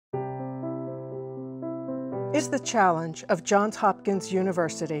is the challenge of Johns Hopkins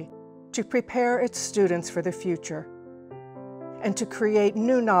University to prepare its students for the future and to create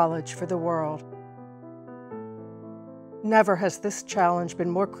new knowledge for the world. Never has this challenge been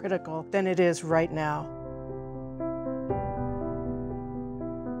more critical than it is right now.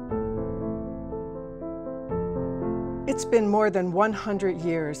 It's been more than 100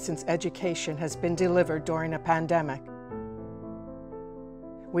 years since education has been delivered during a pandemic.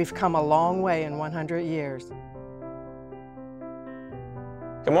 We've come a long way in 100 years.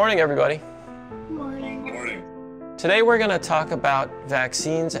 Good morning, everybody. Good morning. Good morning. Today we're going to talk about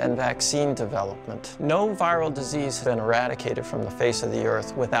vaccines and vaccine development. No viral disease has been eradicated from the face of the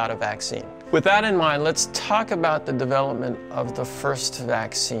earth without a vaccine. With that in mind, let's talk about the development of the first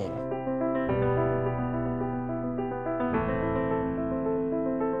vaccine.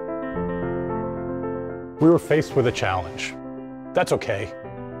 We were faced with a challenge. That's okay.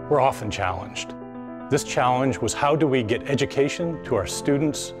 We're often challenged. This challenge was, how do we get education to our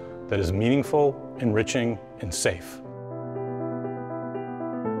students that is meaningful, enriching, and safe?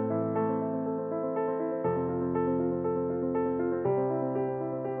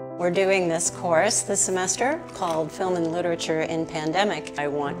 We're doing this course this semester called Film and Literature in Pandemic. I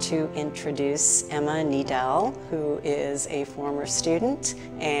want to introduce Emma Needell, who is a former student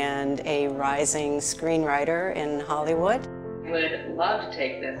and a rising screenwriter in Hollywood. I would love to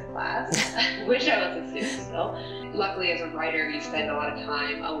take this class. Wish I was a student still. Luckily, as a writer, you spend a lot of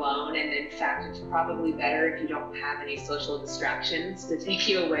time alone, and in fact, it's probably better if you don't have any social distractions to take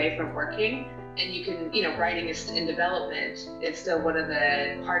you away from working. And you can, writing is in development. It's still one of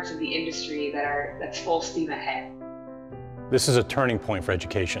the parts of the industry that's full steam ahead. This is a turning point for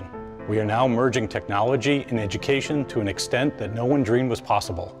education. We are now merging technology and education to an extent that no one dreamed was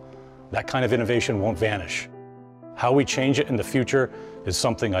possible. That kind of innovation won't vanish. How we change it in the future is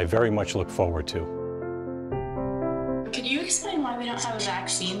something I very much look forward to. Could you explain why we don't have a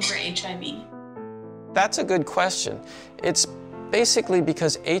vaccine for HIV? That's a good question. It's basically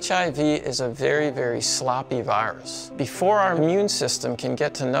because HIV is a very, very sloppy virus. Before our immune system can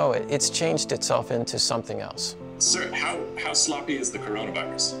get to know it, it's changed itself into something else. Sir, how sloppy is the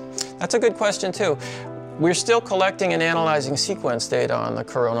coronavirus? That's a good question, too. We're still collecting and analyzing sequence data on the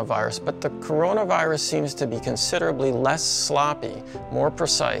coronavirus, but the coronavirus seems to be considerably less sloppy, more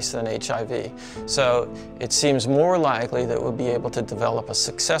precise than HIV. So it seems more likely that we'll be able to develop a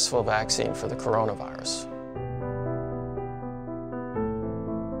successful vaccine for the coronavirus.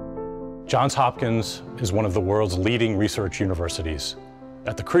 Johns Hopkins is one of the world's leading research universities.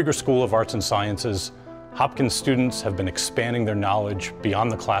 At the Krieger School of Arts and Sciences, Hopkins students have been expanding their knowledge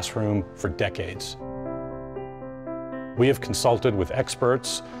beyond the classroom for decades. We have consulted with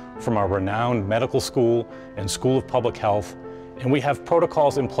experts from our renowned medical school and School of Public Health, and we have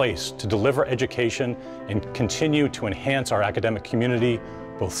protocols in place to deliver education and continue to enhance our academic community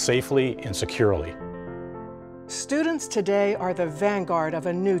both safely and securely. Students today are the vanguard of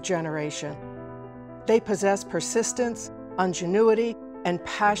a new generation. They possess persistence, ingenuity, and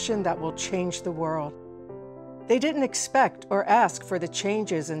passion that will change the world. They didn't expect or ask for the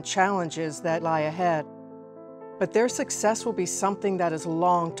changes and challenges that lie ahead, but their success will be something that is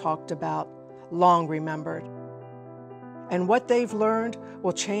long talked about, long remembered. And what they've learned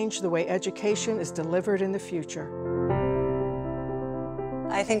will change the way education is delivered in the future.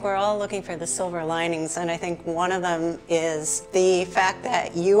 I think we're all looking for the silver linings, and I think one of them is the fact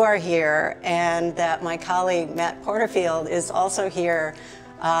that you are here and that my colleague Matt Porterfield is also here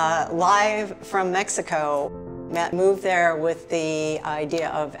live from Mexico. Matt moved there with the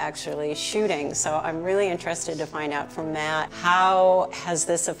idea of actually shooting, so I'm really interested to find out from Matt, how has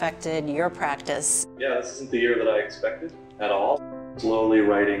this affected your practice? Yeah, this isn't the year that I expected at all. Slowly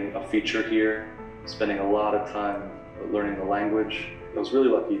writing a feature here, spending a lot of time learning the language. I was really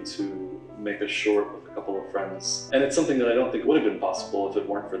lucky to make a short with a couple of friends, and it's something that I don't think would have been possible if it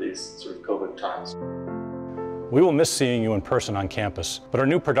weren't for these sort of COVID times. We will miss seeing you in person on campus, but our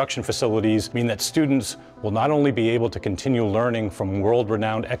new production facilities mean that students will not only be able to continue learning from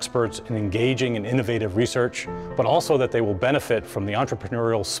world-renowned experts in engaging and innovative research, but also that they will benefit from the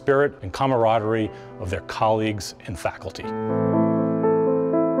entrepreneurial spirit and camaraderie of their colleagues and faculty.